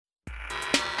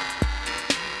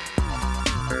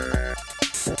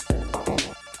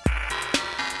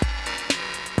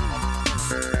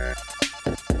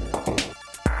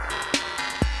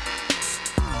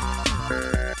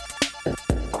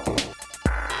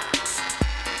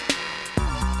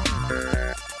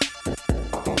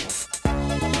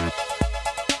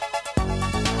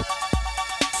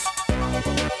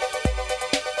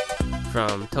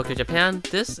Tokyo, Japan,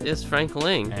 this is Frank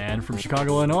Ling. And from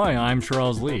Chicago, Illinois, I'm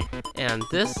Charles Lee. And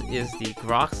this is the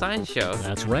Grok Science Show.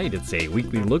 That's right, it's a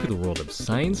weekly look at the world of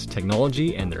science,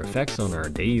 technology, and their effects on our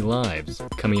daily lives.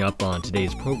 Coming up on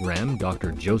today's program,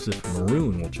 Dr. Joseph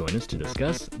Maroon will join us to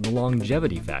discuss the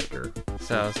longevity factor.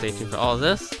 So stay tuned for all of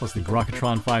this. Plus the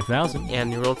Grokatron 5000.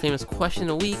 And your world-famous question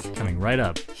of the week. Coming right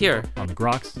up. Here. On the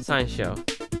Groks Science Show.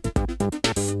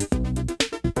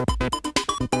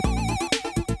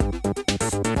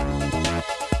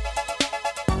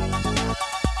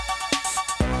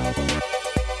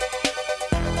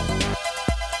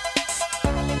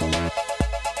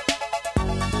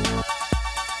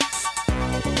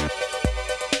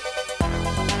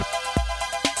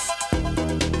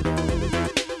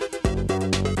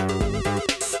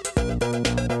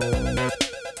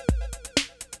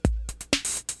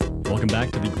 Welcome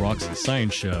back to the Groks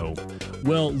Science Show.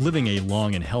 Well, living a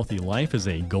long and healthy life is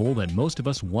a goal that most of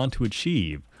us want to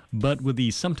achieve. But with the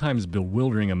sometimes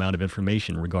bewildering amount of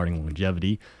information regarding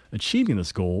longevity, achieving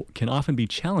this goal can often be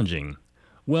challenging.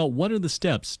 Well, what are the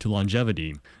steps to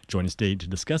longevity? Joining us today to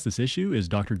discuss this issue is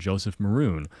Dr. Joseph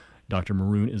Maroon. Dr.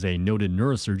 Maroon is a noted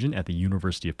neurosurgeon at the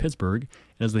University of Pittsburgh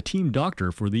and is the team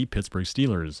doctor for the Pittsburgh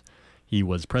Steelers. He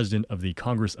was president of the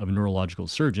Congress of Neurological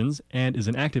Surgeons and is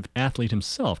an active athlete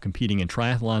himself, competing in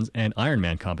triathlons and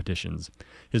Ironman competitions.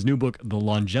 His new book, The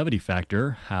Longevity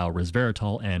Factor, How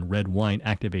Resveratrol and Red Wine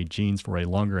Activate Genes for a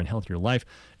Longer and Healthier Life,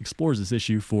 explores this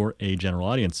issue for a general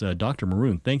audience. Dr.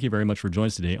 Maroon, thank you very much for joining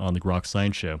us today on the Grok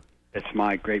Science Show. It's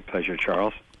my great pleasure,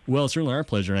 Charles. Well, it's certainly our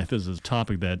pleasure, and I think this is a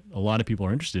topic that a lot of people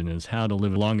are interested in, is how to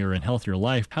live a longer and healthier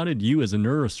life. How did you, as a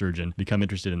neurosurgeon, become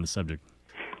interested in the subject?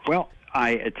 Well,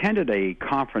 I attended a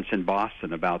conference in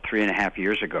Boston about 3.5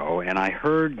 years ago, and I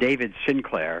heard David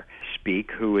Sinclair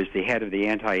speak, who is the head of the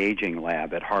anti-aging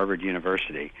lab at Harvard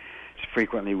University.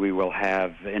 Frequently, we will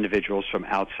have individuals from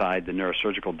outside the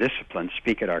neurosurgical discipline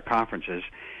speak at our conferences,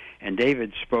 and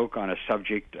David spoke on a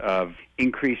subject of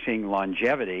increasing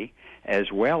longevity as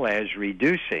well as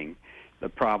reducing the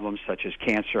problems such as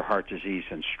cancer, heart disease,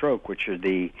 and stroke, which are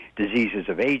the diseases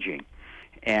of aging.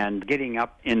 And getting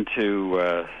up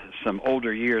into some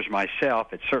older years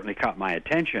myself, it certainly caught my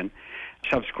attention.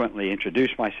 Subsequently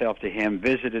introduced myself to him,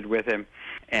 visited with him,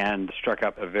 and struck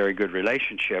up a very good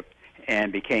relationship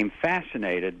and became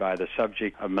fascinated by the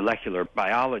subject of molecular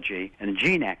biology and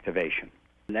gene activation.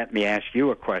 Let me ask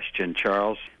you a question,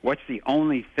 Charles. What's the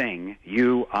only thing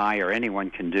you, I, or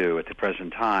anyone can do at the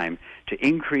present time to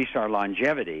increase our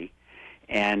longevity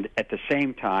and at the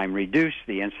same time reduce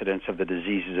the incidence of the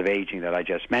diseases of aging that I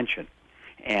just mentioned?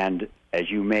 And as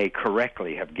you may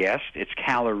correctly have guessed, it's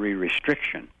calorie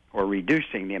restriction, or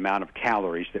reducing the amount of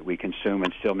calories that we consume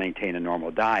and still maintain a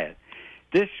normal diet.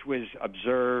 This was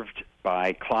observed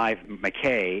by Clive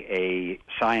McKay, a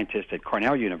scientist at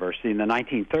Cornell University in the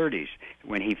 1930s,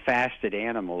 when he fasted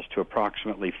animals to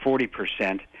approximately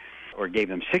 40% or gave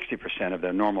them 60% of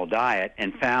their normal diet,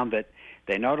 and found that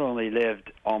they not only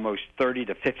lived almost 30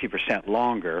 to 50%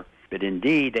 longer, but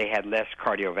indeed they had less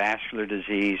cardiovascular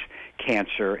disease,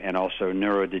 cancer, and also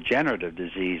neurodegenerative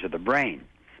disease of the brain.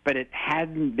 But it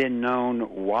hadn't been known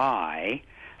why,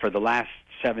 for the last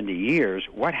 70 years,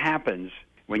 what happens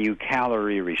when you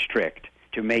calorie restrict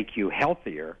to make you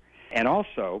healthier and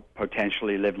also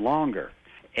potentially live longer.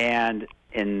 And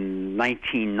in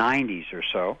 1990s or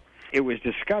so, it was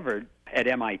discovered at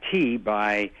MIT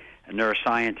by a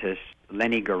neuroscientist,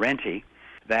 Lenny Guarente,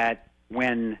 that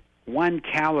when one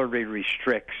calorie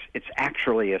restricts, it's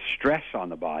actually a stress on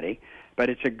the body, but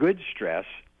it's a good stress.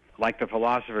 Like the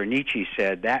philosopher Nietzsche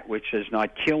said, that which does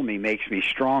not kill me makes me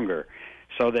stronger.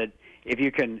 So that if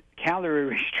you can calorie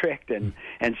restrict and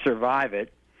survive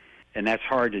it, and that's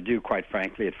hard to do, quite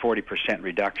frankly, at 40%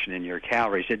 reduction in your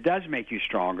calories, it does make you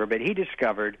stronger, but he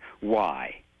discovered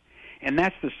why. And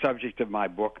that's the subject of my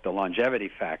book, The Longevity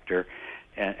Factor,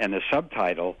 and the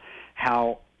subtitle,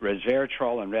 How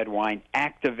Resveratrol and Red Wine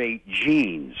Activate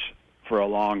Genes for a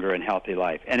Longer and Healthy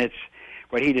Life. And it's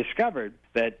what he discovered,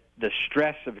 that the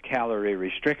stress of calorie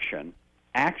restriction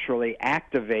actually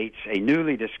activates a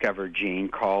newly discovered gene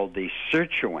called the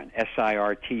sirtuin,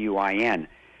 S-I-R-T-U-I-N,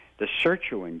 the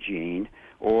sirtuin gene,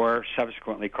 or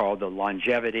subsequently called the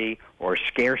longevity or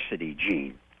scarcity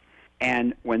gene.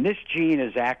 And when this gene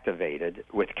is activated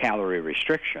with calorie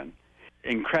restriction,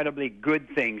 incredibly good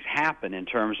things happen in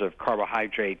terms of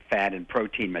carbohydrate, fat, and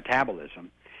protein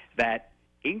metabolism that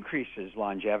increases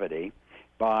longevity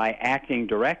by acting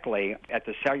directly at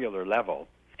the cellular level,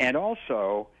 and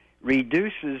also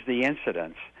reduces the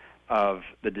incidence of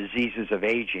the diseases of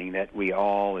aging that we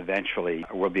all eventually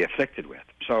will be afflicted with.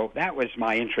 So that was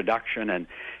my introduction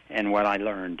and what I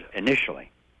learned initially.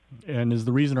 And is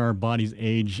the reason our bodies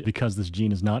age because this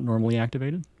gene is not normally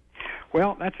activated?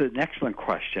 Well, that's an excellent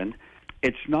question.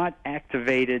 It's not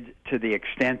activated to the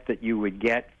extent that you would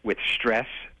get with stress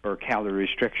or calorie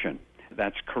restriction.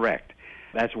 That's correct.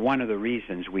 That's one of the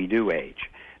reasons we do age.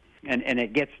 And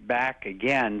it gets back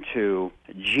again to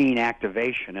gene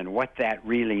activation and what that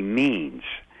really means.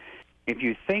 If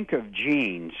you think of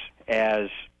genes as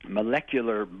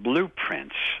molecular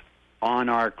blueprints on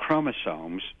our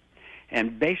chromosomes,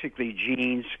 and basically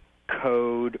genes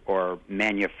code or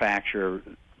manufacture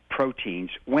proteins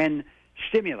when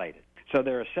stimulated. So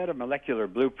they're a set of molecular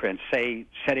blueprints, say,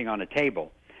 sitting on a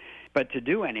table. But to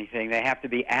do anything, they have to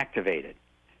be activated.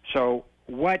 So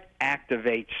what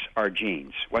activates our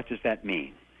genes? What does that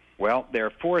mean? Well, there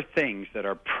are four things that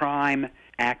are prime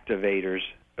activators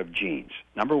of genes.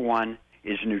 Number one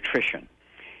is nutrition.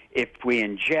 If we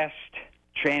ingest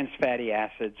trans fatty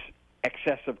acids,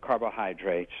 excessive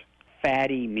carbohydrates,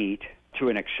 fatty meat to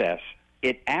an excess,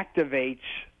 it activates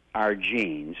our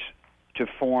genes to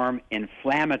form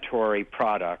inflammatory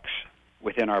products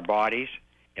within our bodies,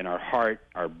 in our heart,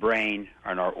 our brain,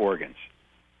 and our organs.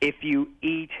 If you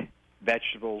eat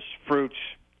vegetables, fruits,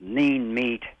 lean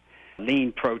meat,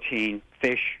 lean protein,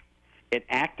 fish, it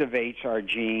activates our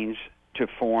genes to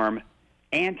form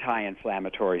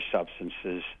anti-inflammatory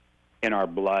substances in our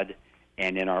blood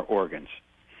and in our organs.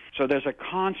 So there's a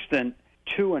constant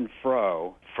to and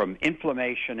fro from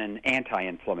inflammation and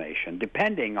anti-inflammation,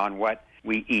 depending on what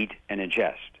we eat and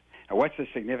ingest. Now, what's the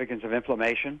significance of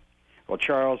inflammation? Well,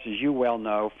 Charles, as you well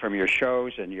know from your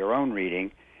shows and your own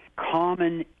reading,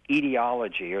 common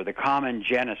etiology or the common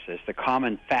genesis, the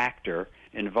common factor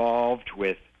involved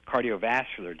with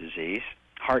cardiovascular disease,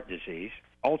 heart disease,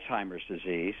 Alzheimer's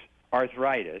disease,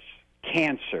 arthritis,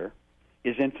 cancer,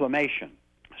 is inflammation.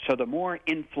 So the more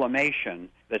inflammation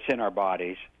that's in our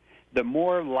bodies, the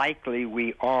more likely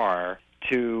we are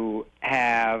to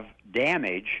have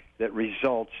damage that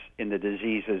results in the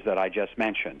diseases that I just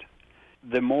mentioned.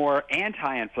 The more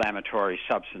anti-inflammatory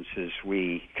substances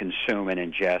we consume and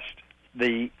ingest,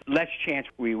 the less chance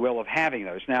we will of having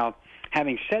those. Now,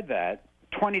 having said that,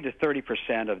 20 to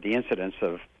 30% of the incidence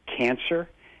of cancer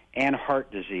and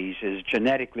heart disease is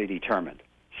genetically determined.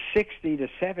 60 to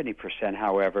 70%,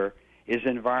 however, is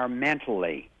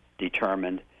environmentally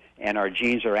determined, and our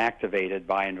genes are activated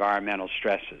by environmental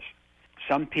stresses.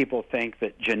 Some people think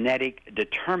that genetic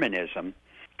determinism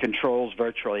controls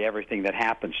virtually everything that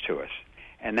happens to us,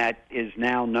 and that is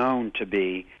now known to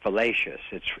be fallacious.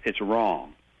 It's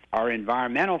wrong. Our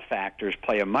environmental factors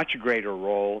play a much greater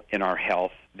role in our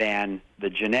health than the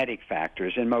genetic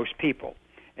factors in most people.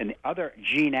 And the other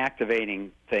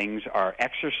gene-activating things are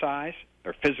exercise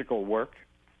or physical work,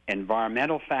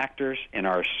 environmental factors in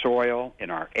our soil, in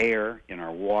our air, in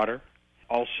our water,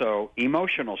 also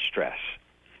emotional stress.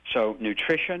 So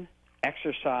nutrition,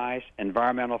 exercise,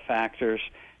 environmental factors,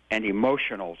 and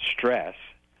emotional stress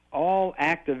all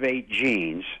activate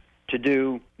genes to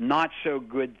do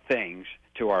not-so-good things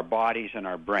to our bodies and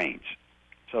our brains.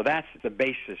 So that's the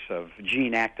basis of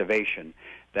gene activation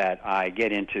that I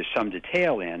get into some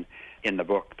detail in the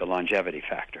book, The Longevity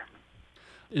Factor.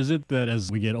 Is it that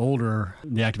as we get older,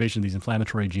 the activation of these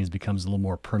inflammatory genes becomes a little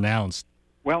more pronounced?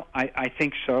 Well, I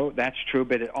think so. That's true.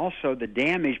 But it also, the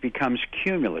damage becomes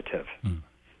cumulative.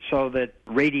 So that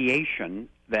radiation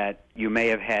that you may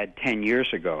have had 10 years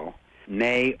ago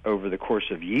may, over the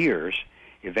course of years,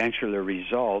 eventually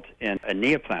result in a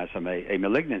neoplasm, a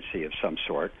malignancy of some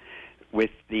sort, with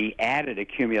the added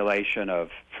accumulation of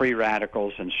free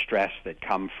radicals and stress that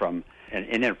come from an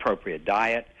inappropriate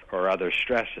diet or other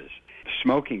stresses.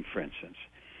 Smoking, for instance,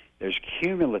 there's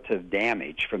cumulative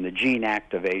damage from the gene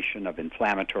activation of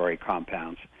inflammatory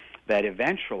compounds that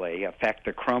eventually affect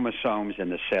the chromosomes in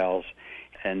the cells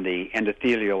and the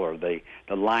endothelial or the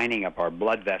lining of our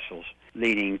blood vessels,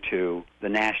 leading to the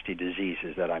nasty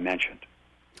diseases that I mentioned.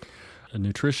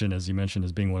 Nutrition, as you mentioned,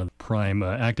 as being one of the prime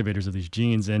activators of these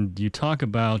genes, and you talk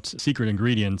about secret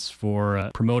ingredients for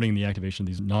promoting the activation of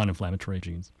these non-inflammatory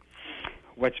genes.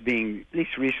 What's being, at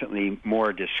least recently,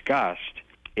 more discussed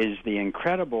is the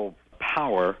incredible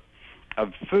power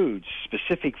of foods,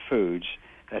 specific foods,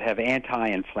 that have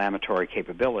anti-inflammatory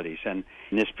capabilities. And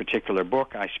in this particular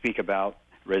book, I speak about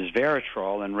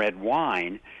resveratrol and red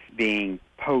wine being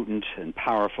potent and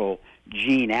powerful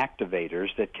gene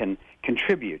activators that can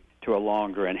contribute to a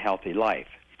longer and healthy life.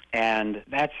 And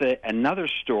that's another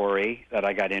story that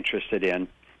I got interested in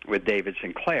with David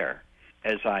Sinclair.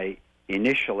 As I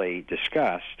initially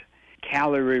discussed,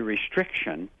 calorie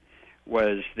restriction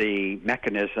was the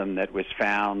mechanism that was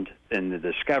found in the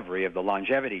discovery of the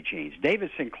longevity genes.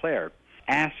 David Sinclair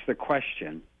asked the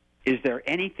question, is there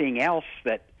anything else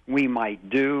that we might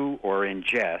do or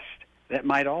ingest that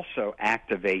might also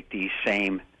activate these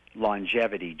same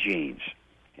longevity genes.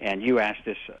 And you asked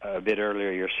this a bit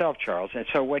earlier yourself, Charles. And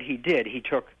so what he did, he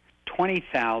took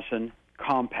 20,000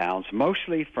 compounds,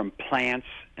 mostly from plants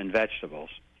and vegetables,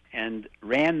 and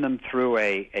ran them through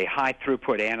a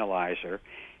high-throughput analyzer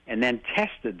and then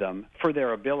tested them for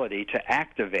their ability to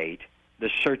activate the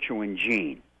sirtuin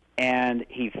gene. And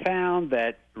he found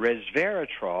that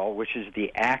resveratrol, which is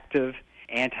the active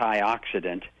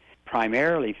antioxidant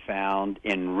primarily found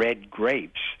in red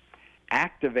grapes,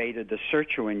 activated the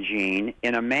sirtuin gene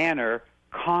in a manner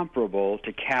comparable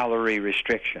to calorie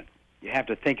restriction. You have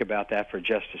to think about that for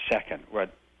just a second,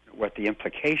 what the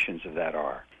implications of that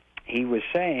are. He was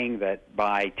saying that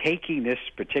by taking this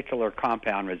particular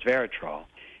compound, resveratrol,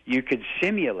 you could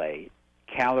simulate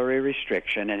calorie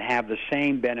restriction and have the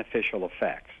same beneficial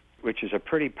effects, which is a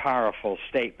pretty powerful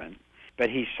statement. But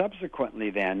he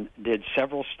subsequently then did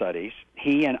several studies,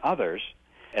 he and others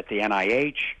at the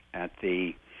NIH, at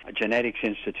the Genetics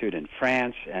Institute in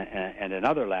France, and in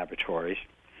other laboratories,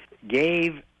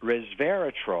 gave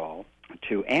resveratrol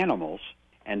to animals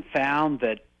and found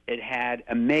that it had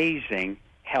amazing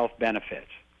health benefits.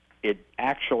 It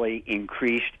actually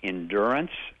increased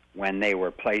endurance when they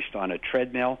were placed on a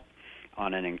treadmill,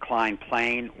 on an inclined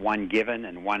plane, one given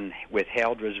and one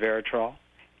withheld resveratrol.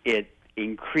 It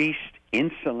increased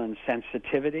insulin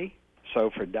sensitivity. So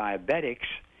for diabetics,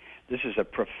 this is a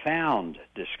profound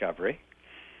discovery.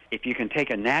 If you can take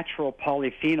a natural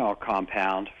polyphenol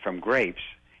compound from grapes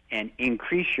and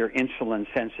increase your insulin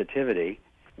sensitivity,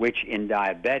 which in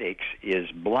diabetics is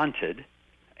blunted,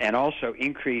 and also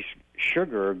increase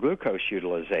sugar or glucose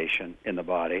utilization in the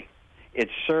body, it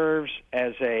serves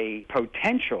as a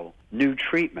potential new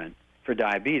treatment for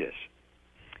diabetes.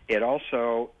 It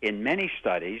also, in many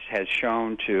studies, has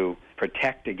shown to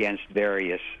protect against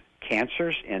various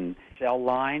cancers in cell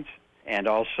lines and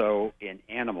also in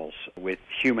animals with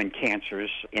human cancers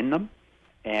in them,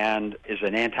 and is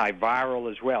an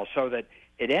antiviral as well. So that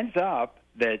it ends up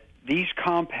that these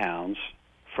compounds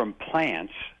from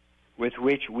plants with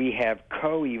which we have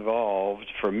co-evolved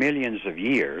for millions of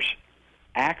years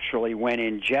actually, when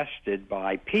ingested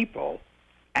by people,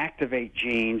 activate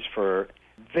genes for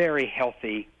very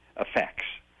healthy effects.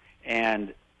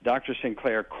 And Dr.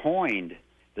 Sinclair coined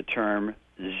the term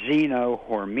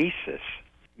xenohormesis,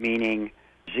 meaning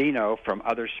xeno from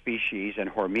other species and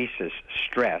hormesis,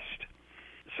 stressed,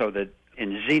 so that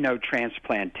in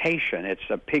xenotransplantation, it's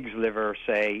a pig's liver,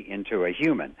 say, into a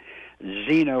human.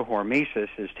 Xenohormesis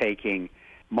is taking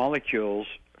molecules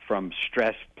from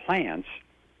stressed plants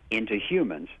into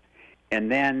humans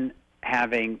and then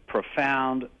having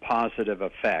profound positive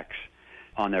effects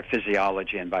on their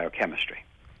physiology and biochemistry.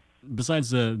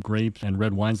 Besides the grapes and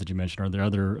red wines that you mentioned, are there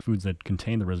other foods that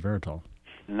contain the resveratrol?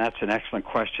 And that's an excellent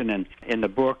question. And in the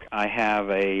book, I have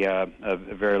a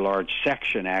very large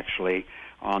section, actually,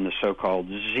 on the so-called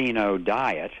Xeno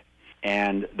diet,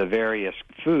 and the various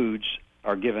foods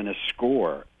are given a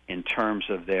score in terms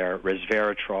of their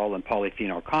resveratrol and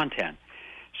polyphenol content,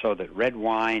 so that red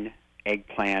wine,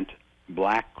 eggplant,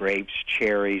 black grapes,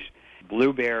 cherries,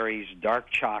 blueberries, dark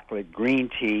chocolate, green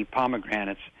tea,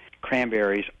 pomegranates,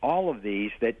 cranberries, all of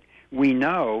these that we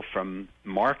know from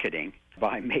marketing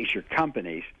by major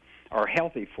companies are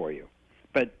healthy for you.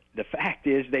 But the fact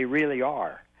is they really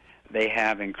are. They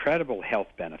have incredible health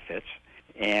benefits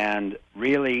and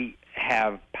really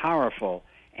have powerful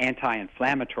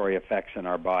anti-inflammatory effects in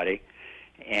our body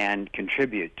and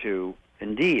contribute to,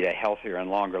 indeed, a healthier and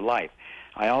longer life.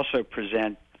 I also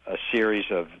present a series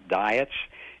of diets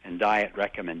and diet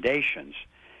recommendations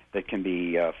that can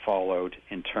be followed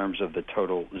in terms of the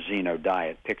total Xeno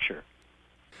diet picture.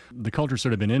 The culture's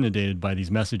sort of been inundated by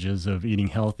these messages of eating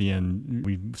healthy, and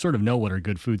we sort of know what are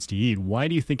good foods to eat. Why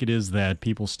do you think it is that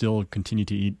people still continue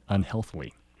to eat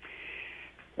unhealthily?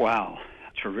 Wow,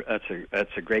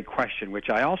 that's a great question, which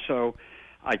I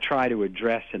try to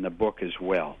address in the book as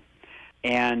well.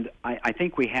 And I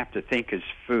think we have to think as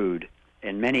food,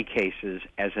 in many cases,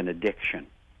 as an addiction.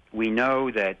 We know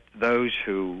that those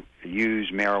who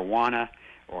use marijuana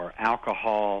or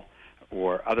alcohol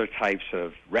or other types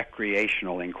of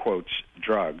recreational, in quotes,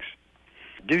 drugs,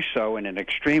 do so in an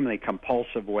extremely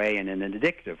compulsive way and in an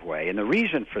addictive way. And the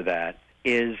reason for that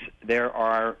is there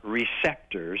are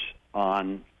receptors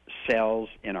on cells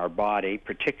in our body,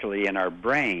 particularly in our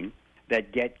brain,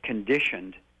 that get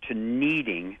conditioned to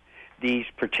needing these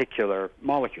particular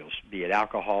molecules, be it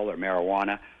alcohol or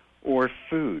marijuana or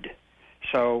food.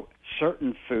 So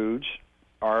certain foods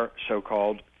are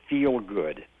so-called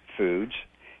feel-good foods,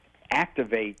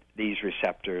 activate these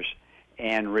receptors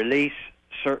and release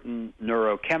certain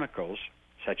neurochemicals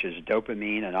such as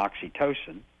dopamine and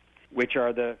oxytocin, which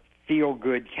are the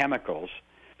feel-good chemicals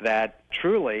that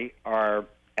truly are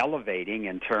elevating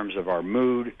in terms of our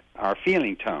mood, our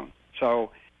feeling tone.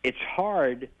 So it's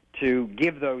hard to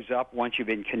give those up once you've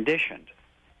been conditioned.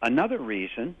 Another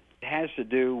reason has to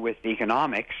do with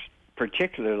economics.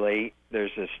 Particularly,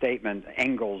 there's a statement,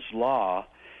 Engel's Law,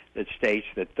 that states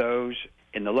that those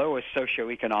in the lowest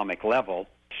socioeconomic level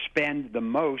spend the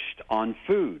most on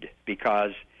food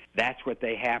because that's what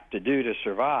they have to do to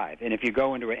survive. And if you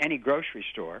go into any grocery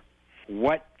store,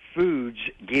 what foods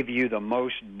give you the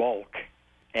most bulk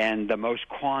and the most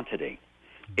quantity?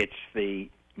 It's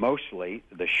mostly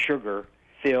the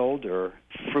sugar-filled or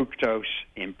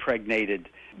fructose-impregnated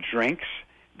drinks,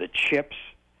 the chips,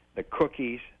 the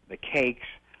cookies, the cakes,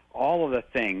 all of the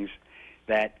things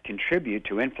that contribute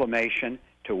to inflammation,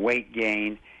 to weight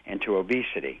gain, and to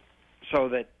obesity. So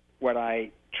that what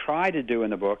I try to do in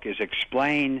the book is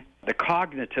explain the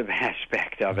cognitive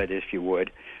aspect of it, if you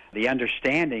would, the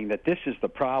understanding that this is the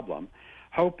problem,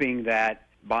 hoping that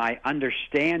by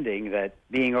understanding that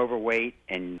being overweight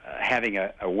and having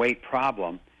a weight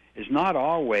problem is not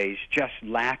always just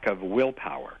lack of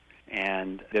willpower.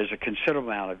 And there's a considerable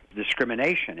amount of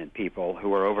discrimination in people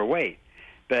who are overweight.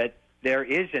 But there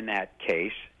is, in that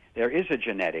case, there is a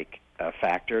genetic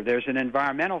factor. There's an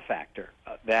environmental factor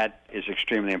that is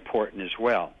extremely important as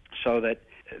well. So that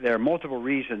there are multiple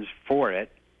reasons for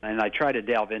it, and I try to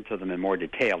delve into them in more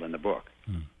detail in the book.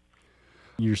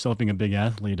 Yourself being a big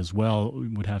athlete as well,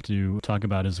 would have to talk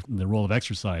about is the role of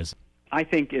exercise. I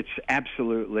think it's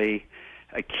absolutely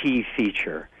a key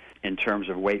feature in terms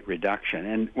of weight reduction.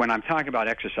 And when I'm talking about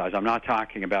exercise, I'm not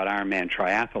talking about Ironman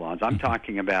triathlons. I'm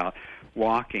talking about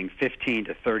walking 15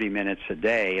 to 30 minutes a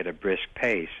day at a brisk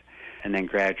pace and then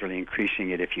gradually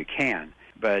increasing it if you can.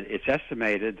 But it's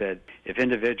estimated that if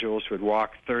individuals would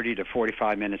walk 30 to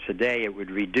 45 minutes a day, it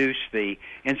would reduce the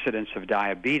incidence of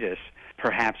diabetes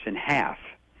perhaps in half.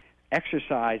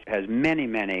 Exercise has many,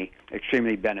 many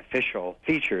extremely beneficial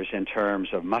features in terms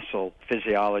of muscle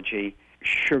physiology,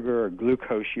 sugar or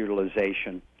glucose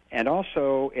utilization, and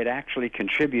also it actually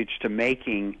contributes to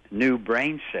making new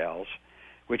brain cells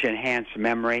which enhance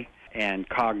memory and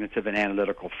cognitive and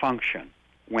analytical function.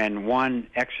 When one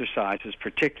exercises,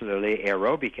 particularly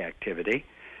aerobic activity,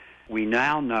 we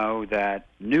now know that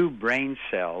new brain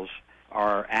cells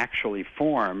are actually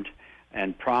formed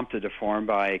and prompted to form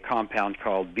by a compound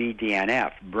called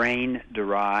BDNF,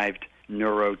 brain-derived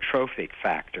neurotrophic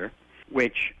factor,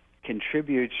 which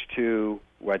contributes to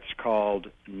what's called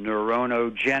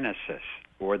neuronogenesis,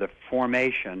 or the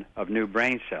formation of new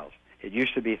brain cells. It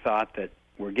used to be thought that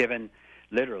we're given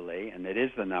literally, and it is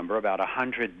the number, about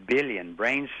 100 billion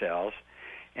brain cells,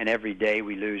 and every day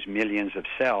we lose millions of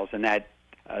cells, and that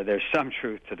there's some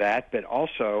truth to that, but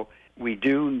also we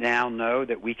do now know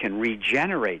that we can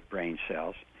regenerate brain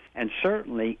cells and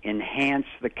certainly enhance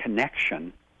the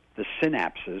connection, the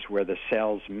synapses where the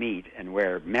cells meet and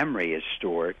where memory is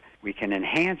stored. We can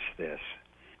enhance this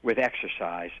with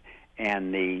exercise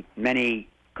and the many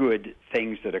good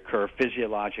things that occur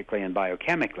physiologically and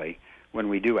biochemically when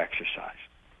we do exercise.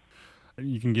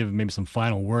 You can give maybe some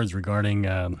final words regarding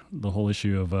the whole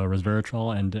issue of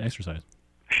resveratrol and exercise.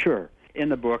 Sure. In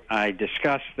the book, I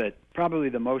discuss that probably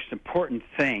the most important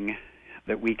thing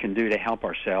that we can do to help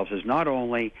ourselves is not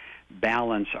only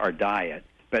balance our diet,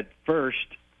 but first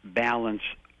balance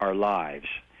our lives.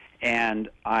 And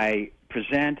I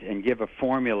present and give a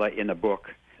formula in the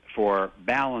book for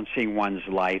balancing one's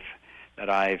life that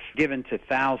I've given to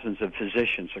thousands of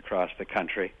physicians across the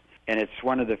country. And it's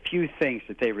one of the few things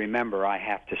that they remember I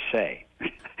have to say.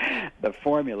 The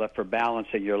formula for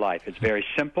balancing your life. It's very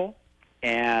simple,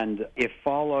 and if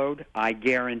followed, I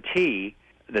guarantee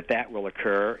that that will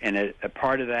occur. And a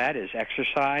part of that is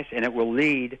exercise, and it will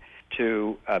lead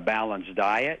to a balanced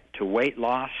diet, to weight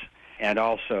loss, and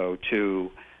also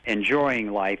to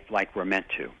enjoying life like we're meant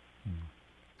to.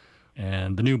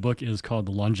 And the new book is called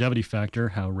The Longevity Factor,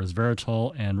 How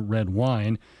Resveratrol and Red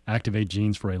Wine Activate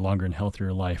Genes for a Longer and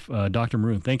Healthier Life. Dr.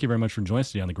 Maroon, thank you very much for joining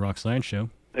us today on the Grok Science Show.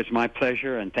 It's my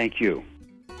pleasure, and thank you.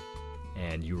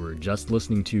 And you were just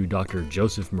listening to Dr.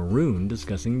 Joseph Maroon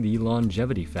discussing the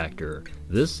longevity factor.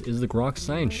 This is the Grok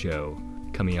Science Show.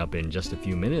 Coming up in just a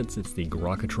few minutes, it's the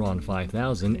Grokatron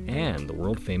 5000 and the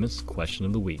world-famous Question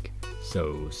of the Week.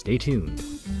 So stay tuned.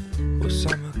 Well,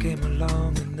 summer came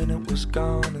along and then it was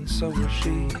gone, and so was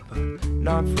she. But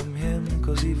not from him,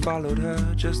 'cause he followed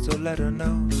her just to let her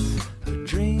know her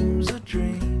dreams are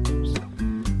dreams,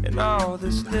 and all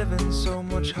this living's so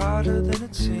much harder than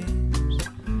it seems.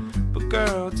 But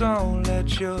girl, don't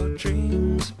let your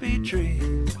dreams be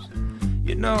dreams.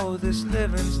 You know this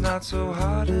living's not so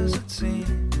hard as it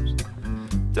seems.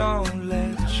 Don't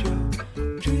let your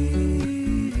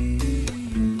dreams be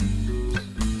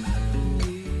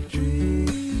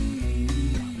dreams.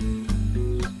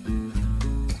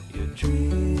 Your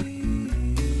dreams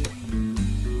be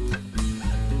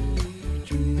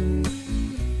dreams.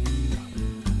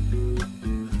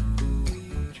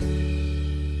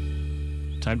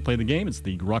 Time to play the game. It's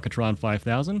the Grokatron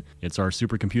 5000. It's our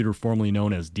supercomputer formerly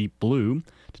known as Deep Blue.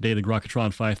 Today, the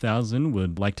Grokatron 5000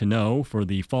 would like to know, for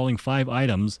the following 5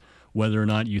 items, whether or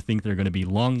not you think they're going to be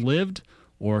long-lived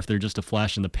or if they're just a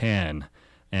flash in the pan,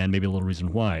 and maybe a little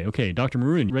reason why. Okay, Dr.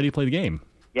 Maroon, ready to play the game?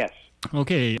 Yes.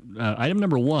 Okay, item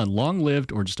number 1,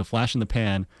 long-lived or just a flash in the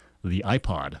pan, the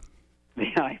iPod.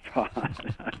 The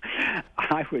iPod.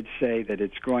 I would say that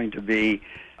it's going to be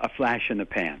a flash in the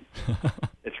pan.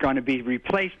 It's going to be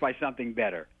replaced by something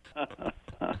better.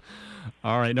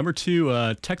 All right, number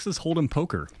 2, Texas Hold'em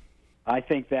poker. I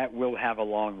think that will have a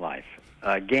long life.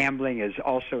 Gambling is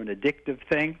also an addictive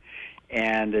thing,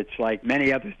 and it's like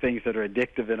many other things that are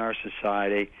addictive in our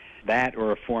society. That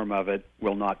or a form of it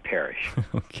will not perish.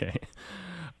 Okay.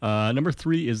 Number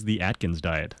 3 is the Atkins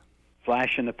diet.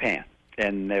 Flash in the pan.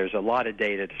 And there's a lot of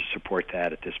data to support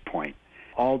that at this point.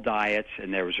 All diets,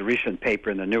 and there was a recent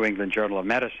paper in the New England Journal of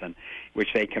Medicine, which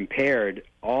they compared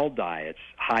all diets,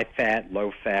 high fat,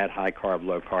 low fat, high carb,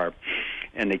 low carb.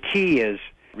 And the key is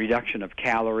reduction of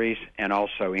calories and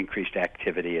also increased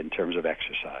activity in terms of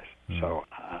exercise. So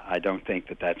I don't think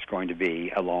that that's going to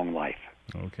be a long life.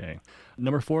 Okay.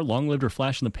 Number 4, long-lived or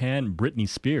flash in the pan, Britney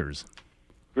Spears.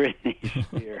 Britney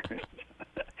Spears.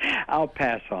 I'll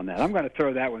pass on that. I'm going to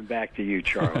throw that one back to you,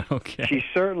 Charles. Okay. She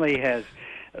certainly has,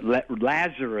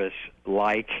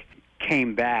 Lazarus-like,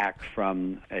 came back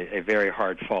from a very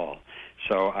hard fall.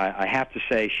 So I have to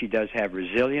say she does have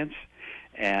resilience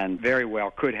and very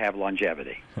well could have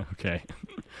longevity. Okay.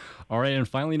 All right, and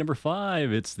finally, number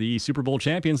 5, it's the Super Bowl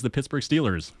champions, the Pittsburgh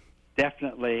Steelers.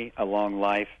 Definitely a long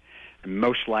life.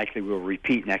 Most likely will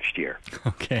repeat next year.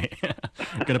 Okay.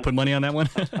 Going to put money on that one?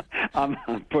 I'm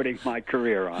putting my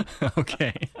career on.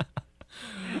 Okay.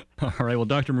 All right. Well,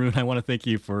 Dr. Maroon, I want to thank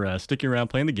you for sticking around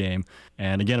playing the game.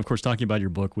 And again, of course, talking about your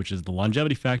book, which is The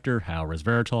Longevity Factor, How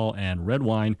Resveratrol and Red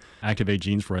Wine Activate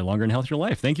Genes for a Longer and Healthier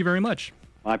Life. Thank you very much.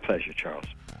 My pleasure, Charles.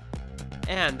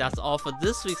 And that's all for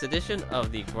this week's edition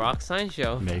of the Grok Science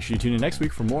Show. Make sure you tune in next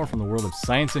week for more from the world of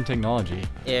science and technology.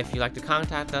 If you'd like to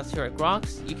contact us here at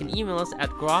Groks, you can email us at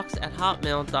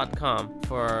groks@hotmail.com.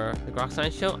 For the Grok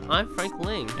Science Show, I'm Frank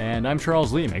Ling. And I'm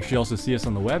Charles Lee. Make sure you also see us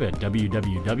on the web at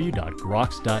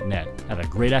www.groks.net. Have a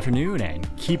great afternoon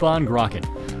and keep on grokking.